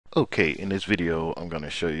Okay, in this video I'm going to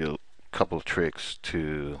show you a couple of tricks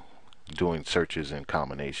to doing searches in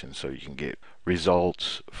combination so you can get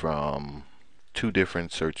results from two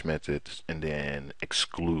different search methods and then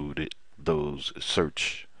exclude those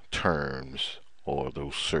search terms or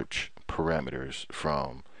those search parameters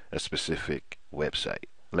from a specific website.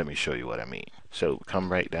 Let me show you what I mean. So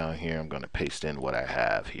come right down here. I'm going to paste in what I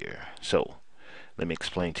have here. So let me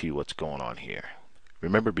explain to you what's going on here.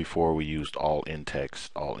 Remember before we used all in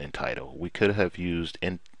text, all in title. We could have used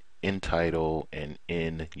in title and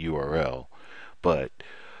in URL, but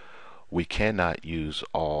we cannot use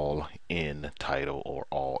all in title or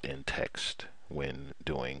all in text when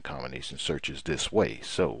doing combination searches this way.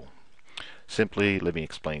 So simply let me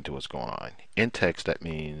explain to what's going on. In text, that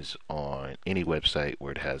means on any website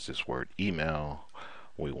where it has this word email,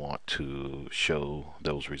 we want to show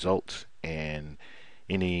those results, and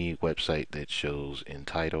any website that shows in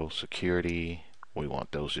title security, we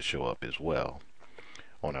want those to show up as well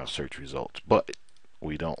on our search results. But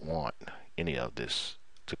we don't want any of this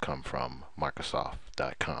to come from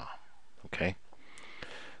Microsoft.com. Okay,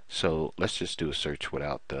 so let's just do a search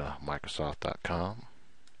without the Microsoft.com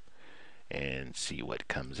and see what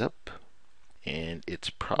comes up. And it's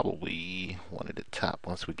probably one of the top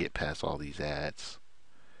once we get past all these ads.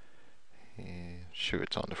 And sure,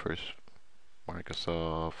 it's on the first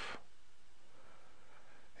Microsoft.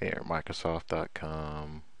 Here,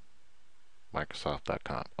 Microsoft.com.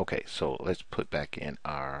 Microsoft.com. Okay, so let's put back in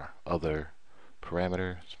our other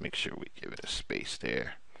parameters. Make sure we give it a space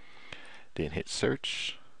there. Then hit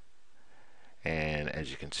search. And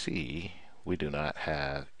as you can see, we do not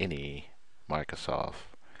have any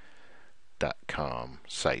Microsoft.com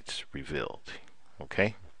sites revealed.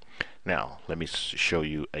 Okay, now let me show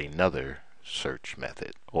you another search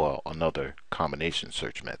method, or another combination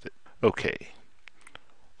search method. Okay,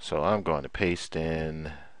 so I'm going to paste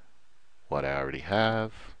in what I already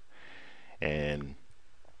have, and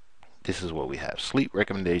this is what we have: sleep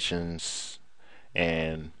recommendations,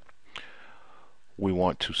 and we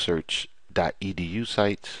want to search .edu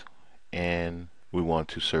sites, and we want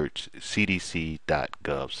to search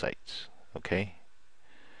cdc.gov sites. Okay,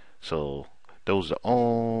 so those are the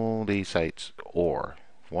only sites, or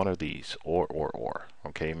one of these, or.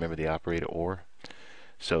 Okay, remember the operator or.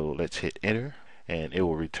 So let's hit enter, and it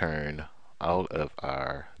will return out of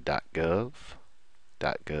our .gov.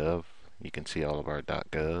 You can see all of our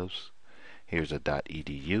 .govs. Here's a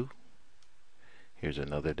 .edu. Here's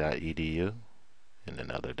another .edu, and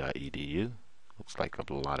another .edu. Looks like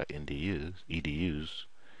a lot of edus,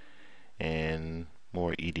 and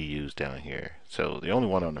more edus down here. So the only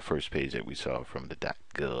one on the first page that we saw from the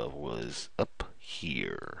 .gov was up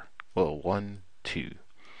here. Well, 1, 2.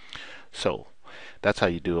 So that's how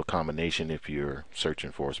you do a combination if you're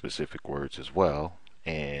searching for specific words as well.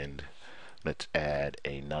 And let's add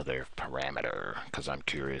another parameter because I'm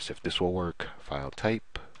curious if this will work. File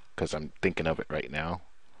type, because I'm thinking of it right now.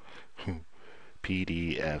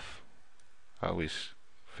 PDF. I always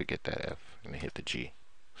forget that F and hit the G.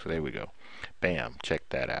 So there we go. Bam, check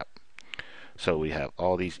that out. So we have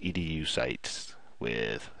all these edu sites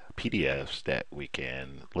with PDFs that we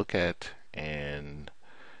can look at and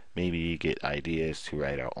maybe get ideas to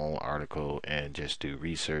write our own article and just do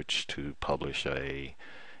research to publish an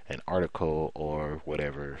article or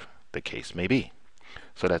whatever the case may be.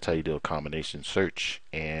 So that's how you do a combination search.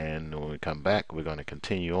 And when we come back, we're going to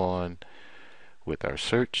continue on with our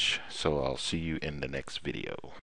search. So I'll see you in the next video.